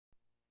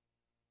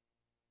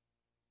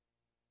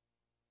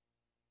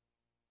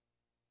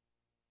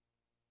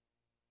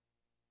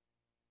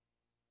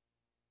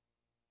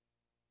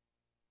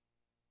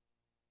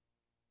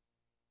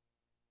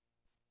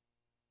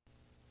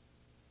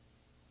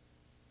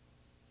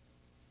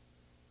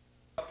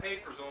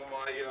acres on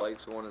my...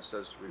 Lights on that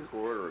says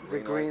record or There's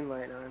a green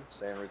light on.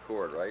 Saying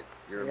record, right?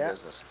 You're in Yep.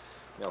 business.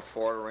 You know,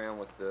 fart around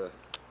with the...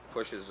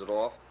 pushes it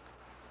off.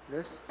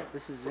 This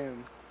is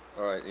zoom.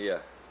 All right, yeah.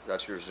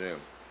 That's your zoom.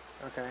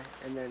 Okay,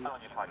 and then... On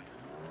your face.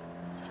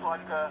 Just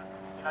like,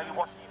 you know, you're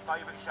watching your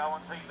favourite show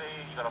on TV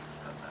and you've got a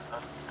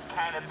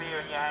can of beer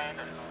in your hand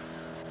and...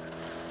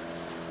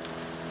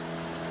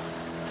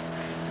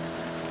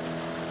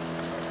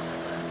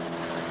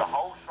 The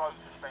whole stroke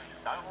suspended.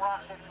 Don't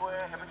rush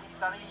anywhere. Everything's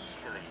done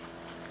easily.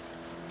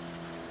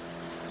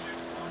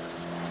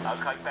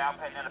 Okay, bow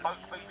pen. Now the boat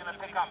speed's going to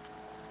pick up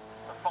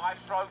for 5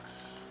 strokes.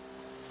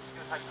 It's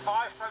going to take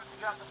 5 strokes to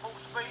get up to full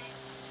speed.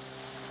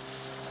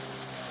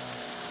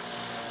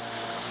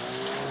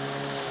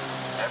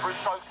 Every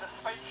stroke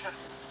suspension.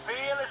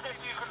 Feel as if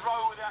you could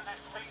row without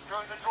that seat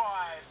during the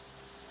drive.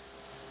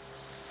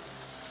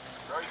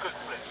 Very good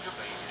flip. Should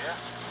be easy, yeah?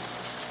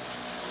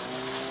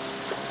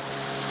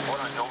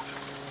 Well done, George.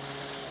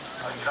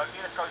 Okay,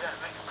 let's go down to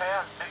the next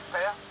pair. Next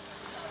pair.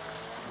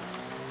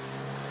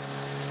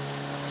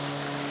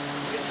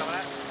 Get some of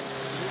that?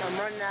 I'm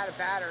running out of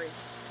battery.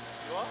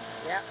 You are?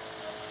 Yep.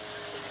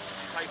 Did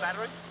you say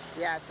battery?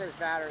 Yeah, it says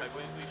battery.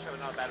 Okay, we show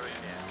another battery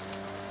in here.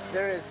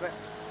 There is, but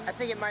I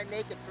think it might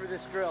make it through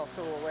this drill,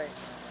 so we'll wait.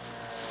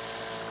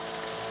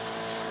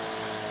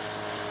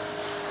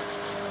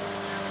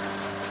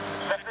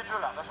 Set the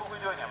drill up, that's what we're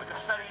doing now, we're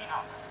just setting it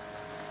up.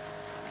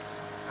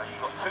 Now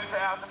you've got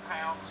 2,000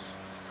 pounds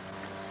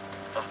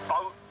of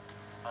boat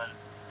and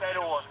dead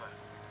oarsman.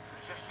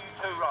 It's just you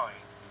two rowing.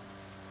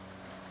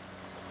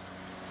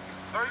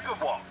 Very good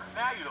walk,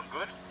 now you look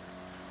good.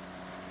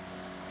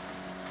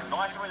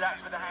 Nice and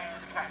relaxed with the hands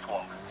in the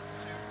catwalk.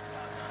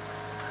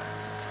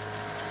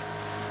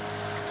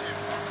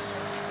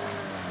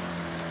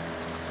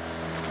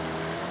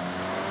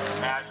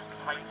 Now it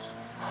takes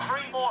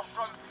 3 more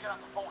strokes to get up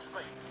to full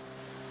speed.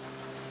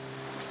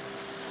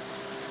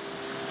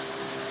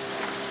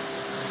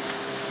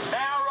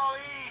 Now row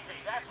easy,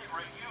 that's it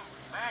Rick,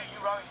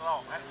 you're rowing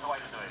long, that's the way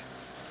to do it.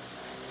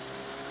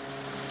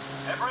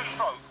 Every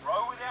stroke,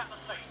 row without the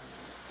seat.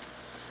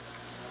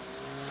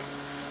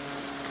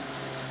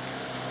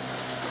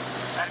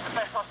 That's the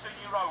best I've seen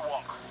you row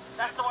walk,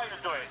 that's the way to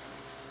do it.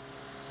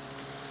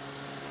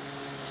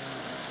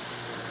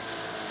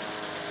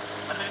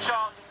 And the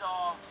chances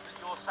are that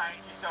you're saying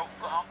to yourself,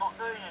 but I'm not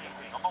doing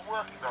anything, I'm not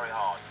working very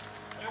hard.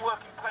 You're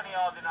working plenty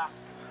hard enough,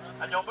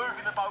 and you're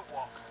moving the boat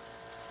walk.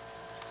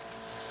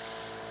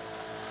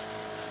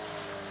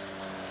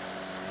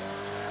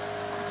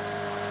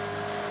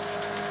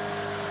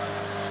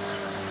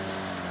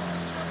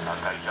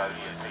 Okay,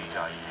 Jodie and PJ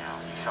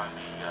now, you show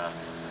me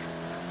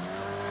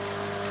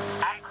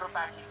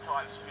acrobatic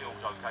type skills,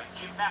 okay,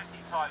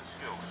 gymnastic type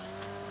skills.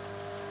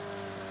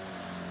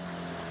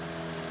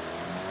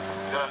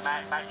 You've got to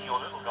imagine your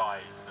little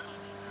guys, little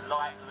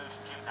light, loose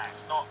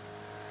gymnasts, not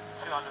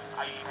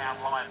 280-pound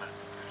linemen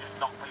who just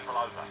knock people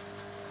over.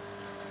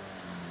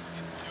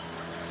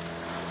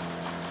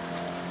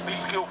 Be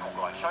skillful,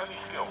 guys. Show me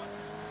skill.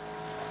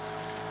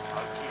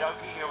 Okie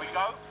dokie, here we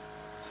go.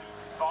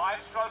 5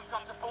 strokes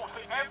up to full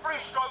speed.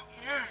 Every stroke,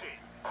 use it.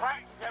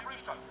 Practice every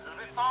stroke. A little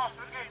bit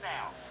faster again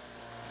now.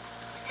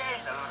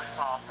 Again, a little bit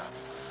faster.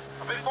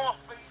 A bit more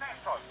speed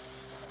next stroke.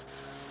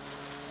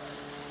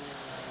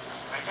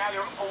 And now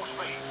you're at full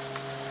speed.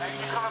 Now you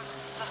just got to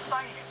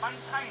sustain it,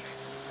 maintain it.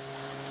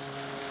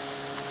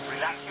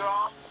 Relax your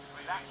arms,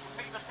 relax your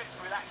fingertips,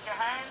 relax your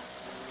hands.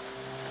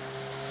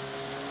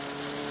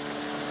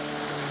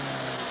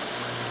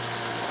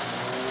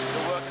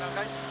 Still working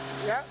okay?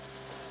 Yep.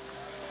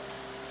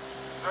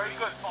 Very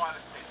good, 5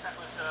 and 6. That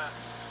was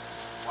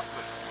quite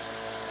good.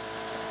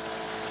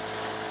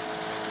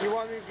 You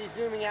want me to be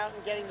zooming out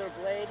and getting their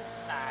blade?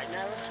 Nah,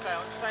 just stay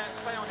on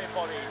their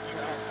body.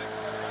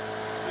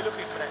 You're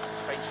looking for that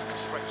suspension and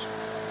stretch.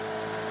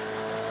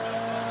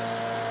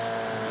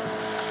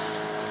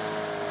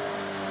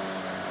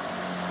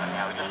 And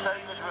now we're just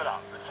setting the drill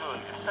up, the two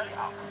of you, just set it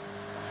up.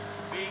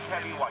 Big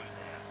heavy weight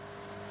there.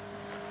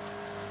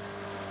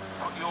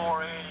 Put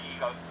your in and you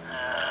go,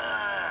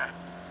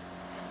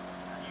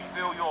 you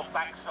feel your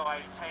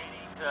backside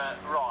tending to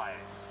rise.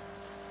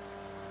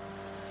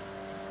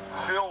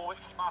 Feel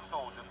which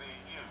muscles are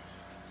being used.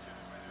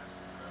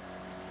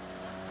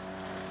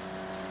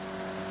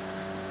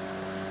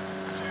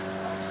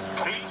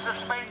 Keep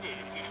suspended.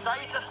 If you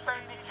stay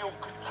suspended, you'll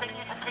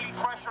continue to keep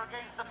pressure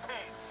against the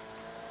pin.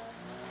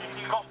 If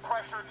you've got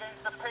pressure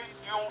against the pin,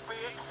 you'll be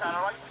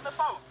accelerating the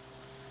boat,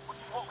 which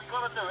is what we've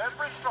got to do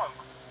every stroke.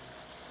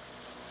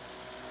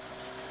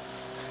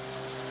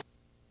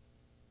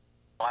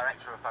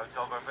 Director of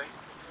photography,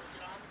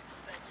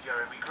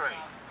 Jeremy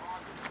Green.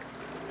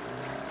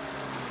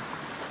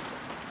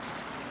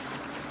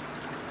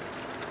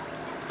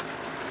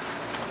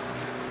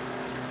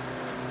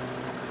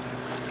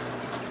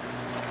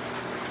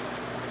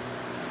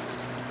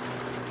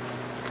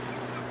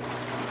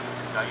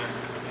 Now, your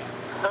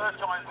 3rd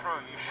time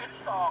through, you should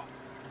start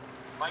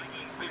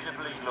making it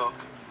visibly look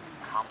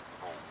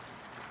comfortable.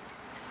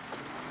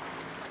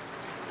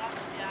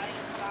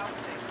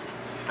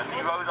 And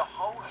you row the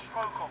whole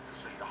stroke off the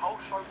sea, the whole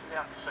stroke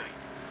without the sea.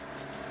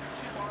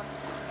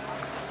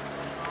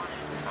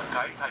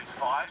 Okay, it takes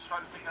 5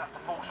 strokes to get up to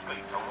full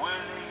speed. So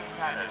wheelie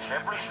and yanish.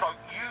 Every stroke,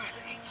 use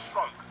each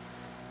stroke.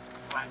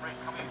 Flat wrist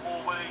coming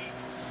forward.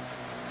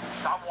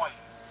 Don't wait.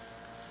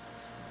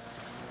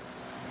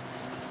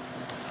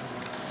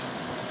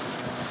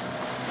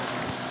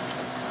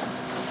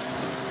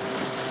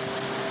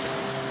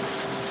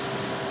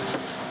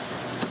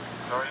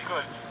 Very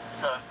good,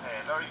 stern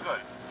pair, very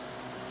good.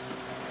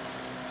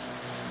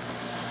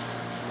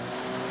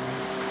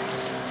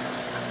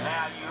 And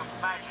now you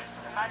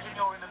imagine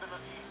you're in the middle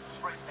of the Eastern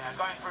Sprint now,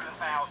 going through the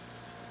 1,000.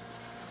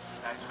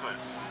 That's good.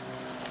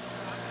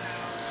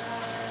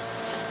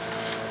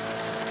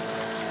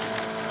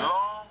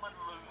 Long and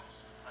loose,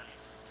 and it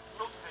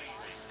looks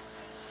easy.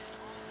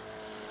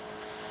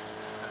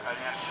 Okay,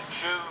 now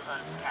Chu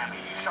and Cammy,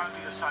 you show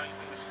me the same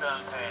thing with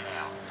stern pair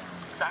now.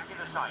 Exactly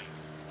the same.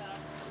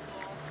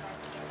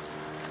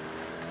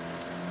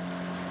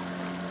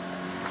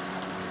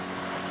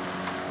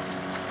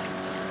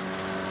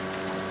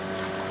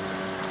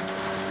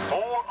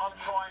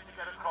 Trying to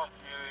get across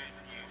to you is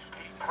that you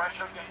keep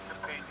pressure against the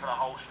pin for the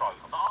whole stroke.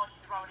 I'm not asking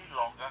you to throw it in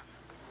longer,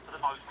 for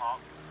the most part.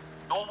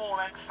 Normal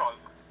length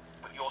stroke,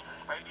 but you're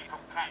suspended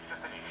from catch to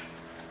finish.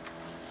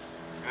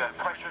 You have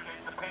pressure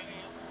against the pin,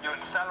 you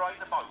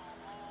accelerate the boat.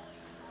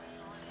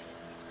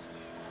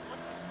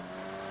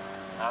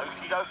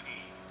 Okie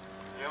dokie.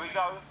 Here we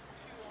go.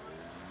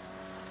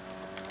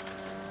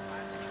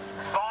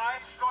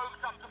 5 strokes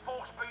up to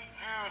full speed.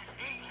 Use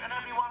each and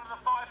every one of the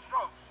 5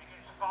 strokes. It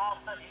gets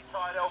faster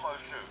inside elbow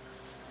shoe.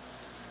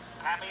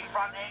 Hammy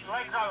front end,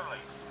 legs only.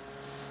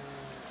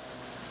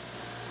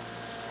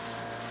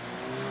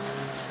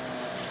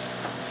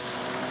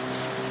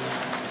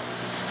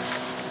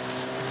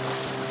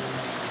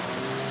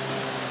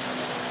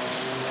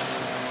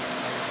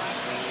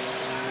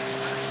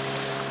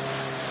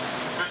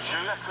 Good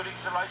shoe, that's good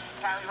installation.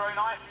 Cammy, very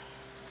nice.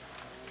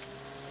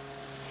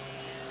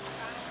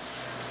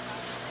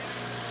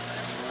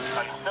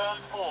 Okay, stern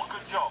 4,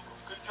 good job.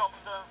 Good job,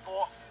 stern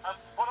 4.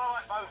 What I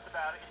like most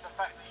about it is the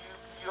fact that you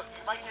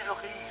make it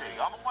look easy.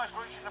 I'm almost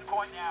reaching the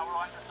point now where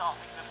I can start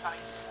thinking of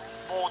something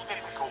more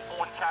difficult,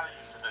 more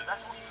challenging to do.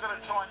 That's what you've got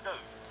to try and do.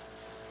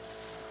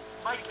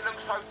 Make it look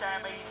so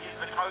damn easy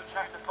that the coach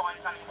has to find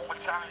something more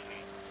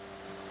challenging.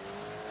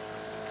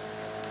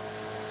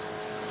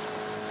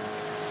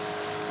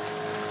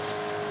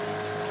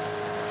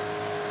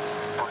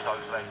 Push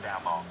those legs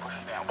down, Mark. Push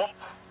them down. Whoop.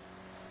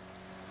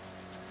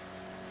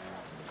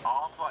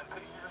 Arms like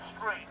pieces of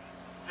string.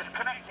 Just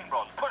connecting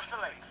rods. Push the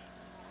legs.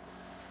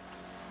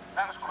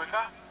 That was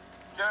quicker.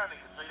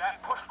 Jeremy can see that.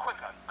 Push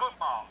quicker. Good,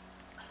 Mark.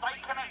 Stay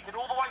connected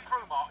all the way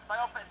through, Mark.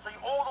 Stay off that sea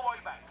all the way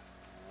back.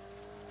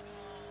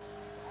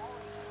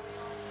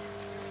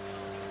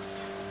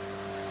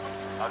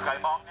 Okay,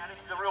 Mark, now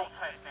this is a real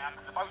test now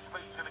because the boat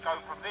speed is going to go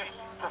from this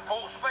to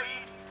full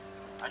speed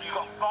and you've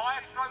got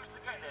 5 strokes to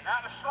get there.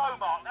 Now that was slow,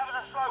 Mark. That was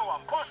a slow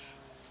one. Push.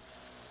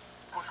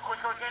 Push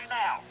quicker again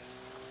now.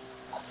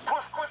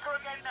 Push quicker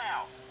again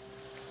now.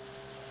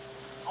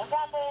 And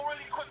one more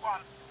really quick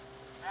one.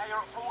 Now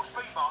you're at full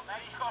speed, Mark. Now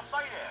you've got to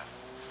stay there.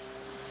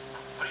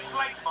 But it's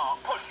legs,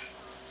 Mark. Push.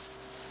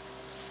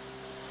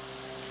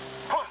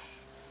 Push.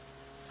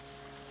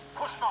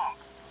 Push, Mark.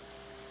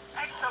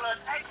 Excellent,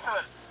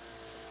 excellent.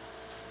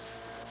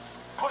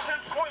 Push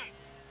and swing.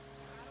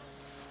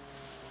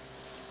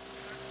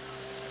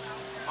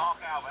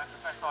 Mark Albert, that's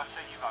the best I've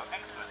seen you go.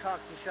 Excellent.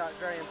 Coxswain shot,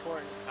 very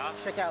important. Huh?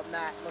 Check out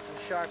Matt, looking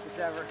sharp as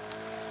ever.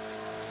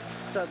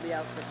 Studly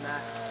outfit,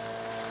 Matt.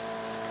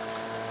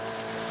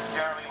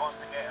 Jeremy wants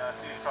to get a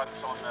few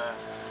strokes on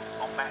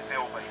Matt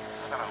Philby.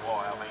 I don't know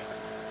why. I mean,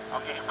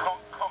 I guess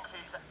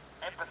Coxes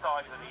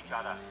empathise with each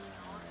other.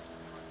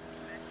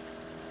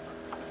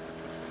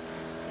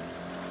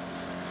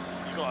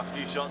 You got a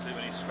few shots of him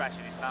when he's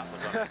scratching his paps or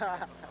something.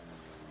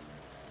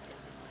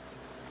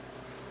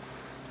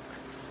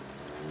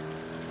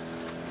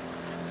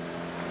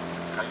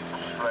 Okay,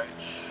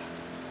 stretch.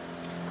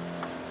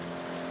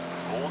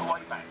 All the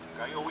way back.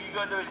 Okay, all you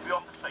got to do is be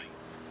off the seat.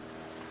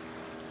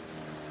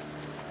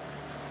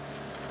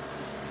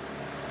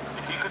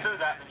 If you can do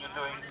that, then you're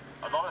doing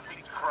a lot of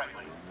things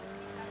correctly.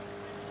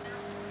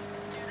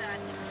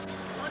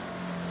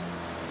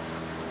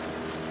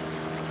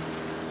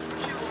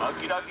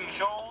 Okie dokie,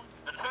 Sean.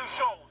 The 2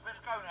 Seans. Let's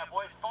go now,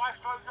 boys. 5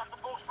 strokes up to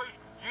full speed.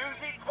 Use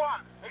each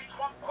one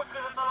quicker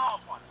than the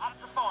last one. Up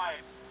to 5,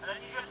 and then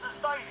you just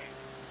sustain it.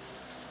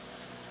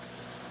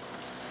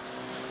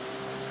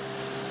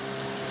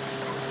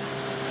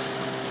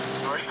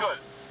 Very good.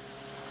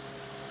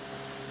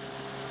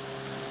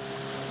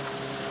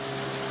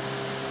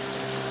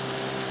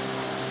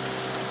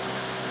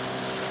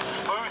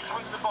 Smooth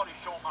swing the body,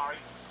 Sean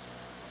Murray.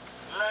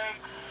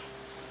 Legs,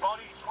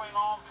 body swing,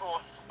 arm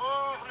draw,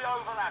 smoothly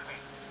overlapping.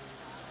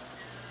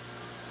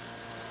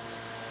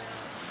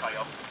 Okay,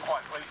 I'm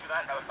quite pleased with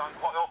that. That was done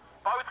quite well.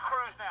 Both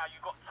crews now,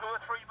 you've got 2 or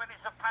 3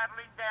 minutes of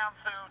paddling down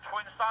to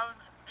Twin Stones.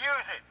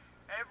 Use it.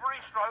 Every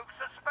stroke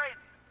suspend.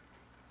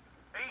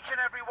 Each and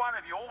every one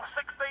of you, all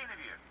 6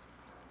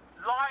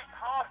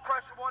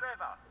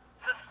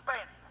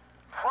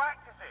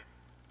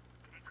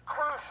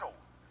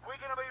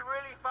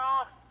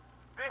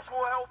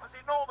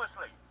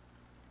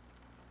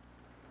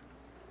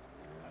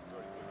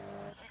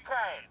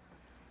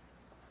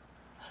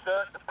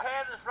 The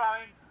pair that's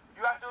rowing,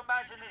 you have to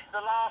imagine it's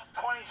the last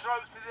 20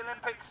 strokes to the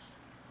Olympics,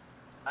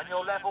 and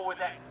you're level with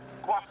that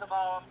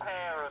Guatemalan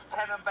pair of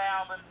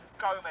Tenenbaum and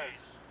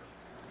Gomez.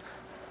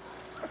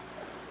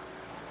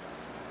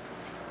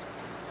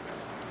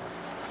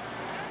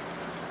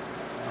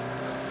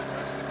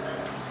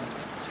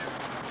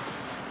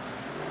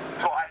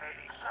 Drive it,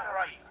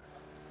 accelerate.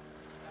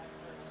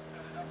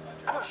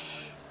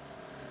 Push.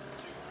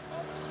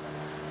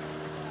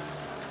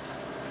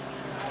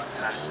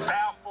 That's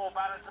now full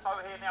balance the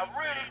boat here now.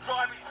 Really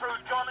drive it through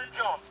John and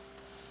John.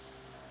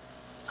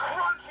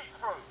 Crunch it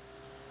through.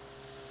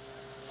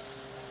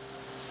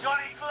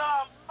 Johnny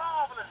Glove,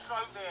 marvellous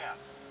stroke there.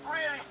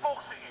 Really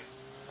forcing it.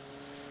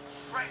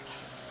 Stretch.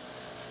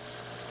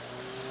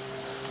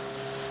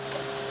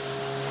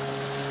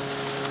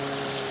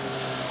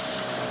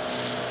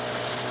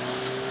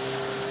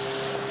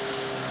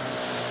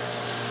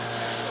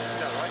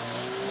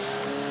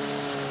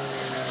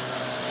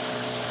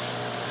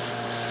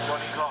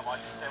 I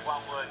just said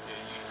one word to you,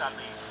 you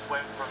suddenly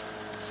went from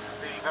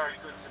being very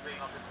good to being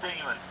like a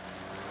demon.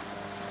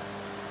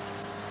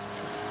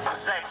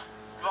 Possessed.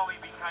 Glommy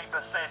became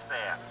possessed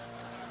there.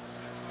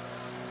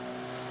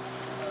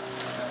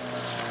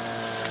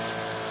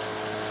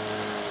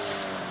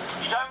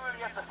 You don't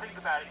really have to think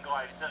about it,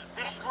 guys.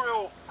 This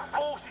drill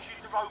forces you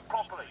to row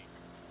properly.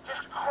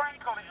 Just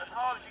crank on it as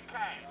hard as you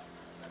can.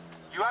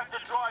 You have to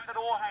drive that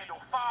oar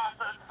handle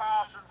faster and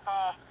faster and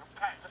faster from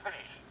catch to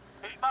finish.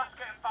 It must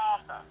get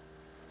faster.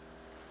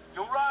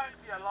 You're rowing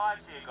for your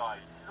lives here,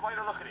 guys. This is the way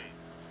to look at it.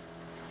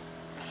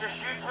 It's just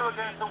you two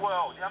against the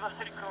world. The other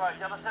 6 guys,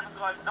 the other 7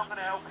 guys are not going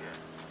to help you.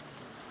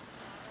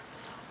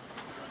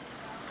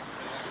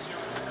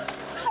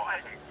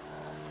 Drive it.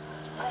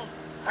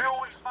 Feel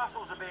which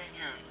muscles are being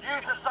used.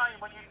 Use the same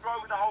when you row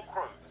with the whole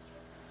crew.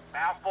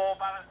 Now forward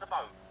balance the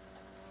boat.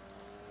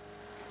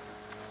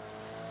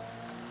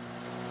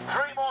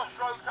 3 more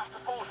strokes up to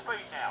full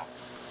speed now.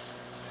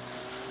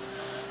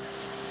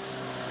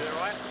 You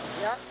alright?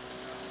 Yeah.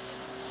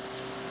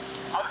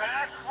 Okay,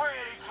 that's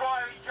really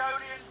driving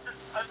Jody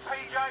and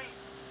PJ.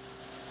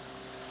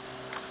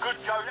 Good,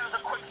 Jody, that was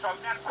a quick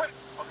stroke. Now, quick.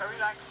 Okay,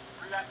 relax,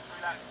 relax,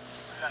 relax,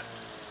 relax.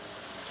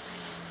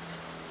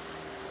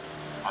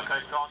 Okay,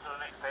 let's go on to the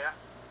next pair.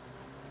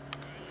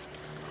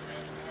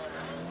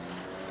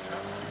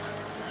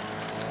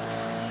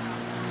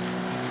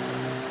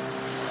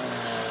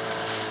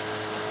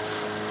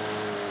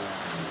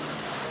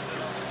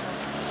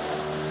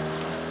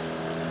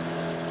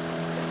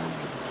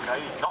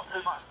 Okay, not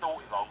too much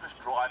thought involved,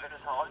 just drive it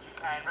as hard as you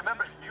can.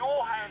 Remember, it's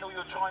your handle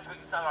you're trying to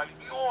accelerate,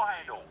 your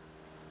handle.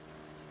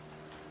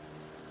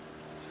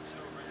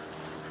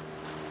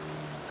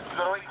 You've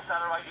got to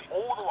accelerate it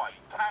all the way,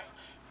 catch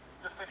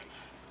to finish.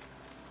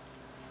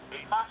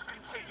 It must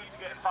continue to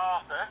get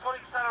faster. That's what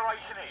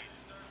acceleration is.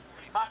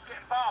 It must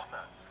get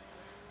faster.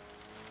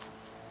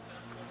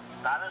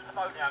 Balance the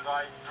boat now,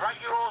 guys. Drag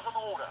your oars on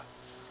the water.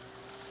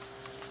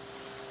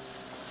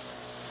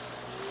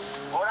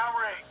 Well done,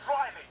 Rick.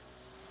 Drive it.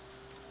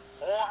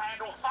 Oar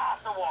handle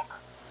faster walk.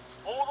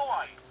 All the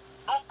way.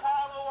 Not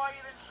part of the way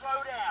and then slow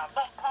down.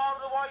 Not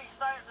part of the way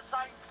stay at the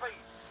same speed.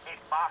 It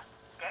must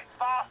get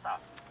faster.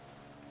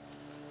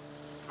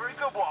 Very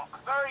good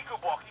walk. Very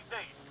good walk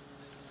indeed.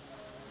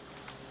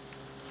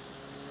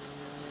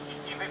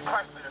 You've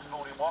impressed me this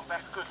morning, Walk.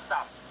 That's good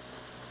stuff.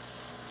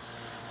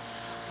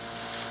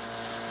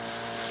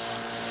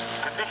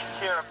 Conditions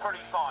here are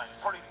pretty fine.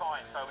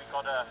 So we've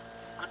got a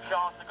good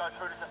chance to go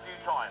through this a few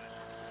times.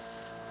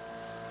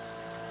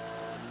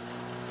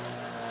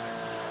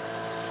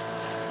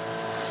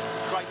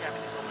 Great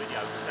having this on video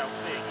because they'll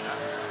see it, you know.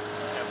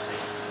 They'll see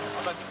it.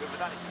 I don't think we've ever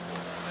done it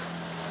before.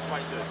 That's the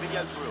way to do it.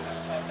 Video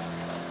drills.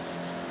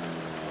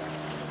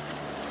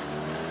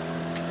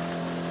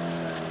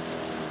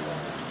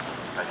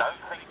 They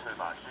don't think too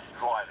much, just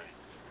drive it.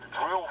 The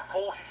drill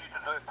forces you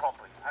to do it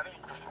properly. Having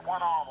just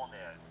one arm on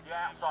there, the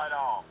outside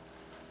arm.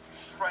 You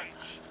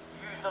stretch,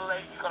 use the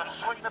legs, you've got to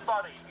swing the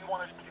body if you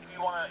want to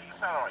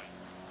accelerate.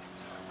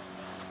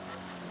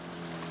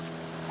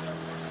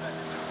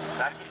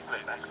 That's it,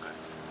 Blue, that's good.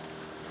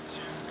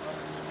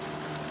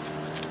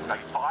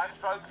 Take 5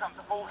 strokes up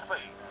to full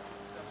speed.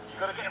 You've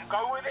got to get him,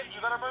 go with it,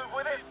 you've got to move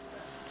with it.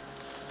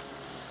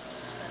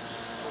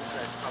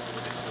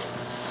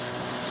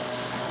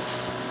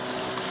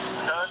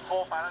 Turn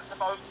forward, balance the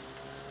boat.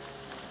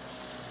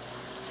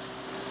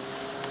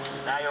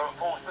 Now you're at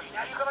full speed.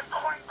 Now you've got to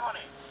crank on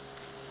it.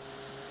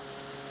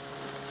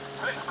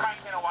 Flip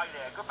cranking away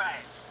there, good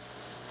man.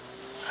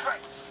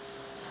 Stretch.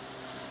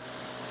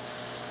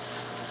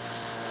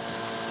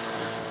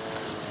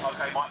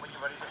 Okay, Mike, when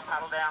you're ready, just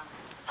paddle down.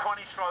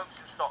 20 strokes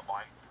and stop,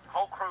 Mike.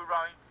 Whole crew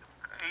rowing,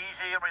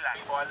 easy and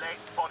relaxed. By leg,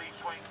 body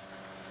swing,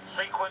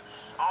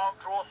 sequence, arm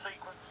draw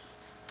sequence.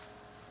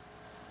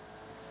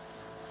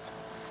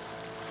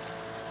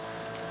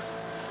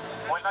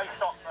 When they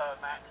stop,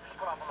 Matt, just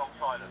put up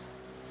alongside them.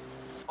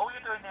 All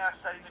you're doing now is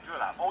setting the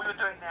drill up. All you're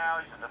doing now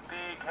is in the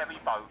big,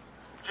 heavy boat,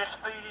 just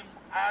feeling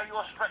how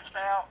you're stretched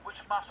out, which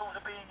muscles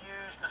are being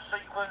used, the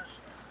sequence.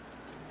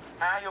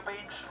 How you're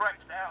being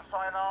stretched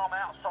outside arm,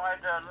 outside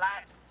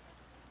lat.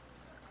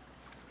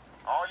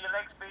 Are your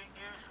legs being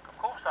used? Of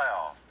course they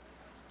are.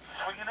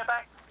 Swinging it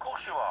back? Of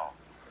course you are.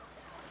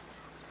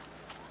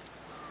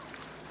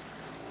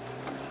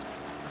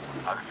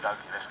 Okie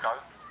dokie, let's go.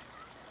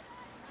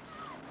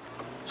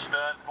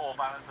 Stern 4,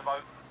 balance the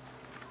boat.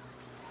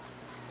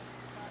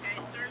 Okay,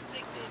 stern 6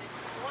 in.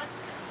 One.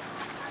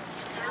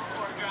 Stern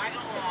 4, driving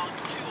along.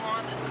 2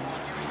 on this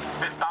one. Here we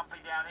go. Bit bumpy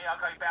down here.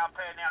 Okay, bow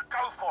pair now.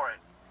 Go for it.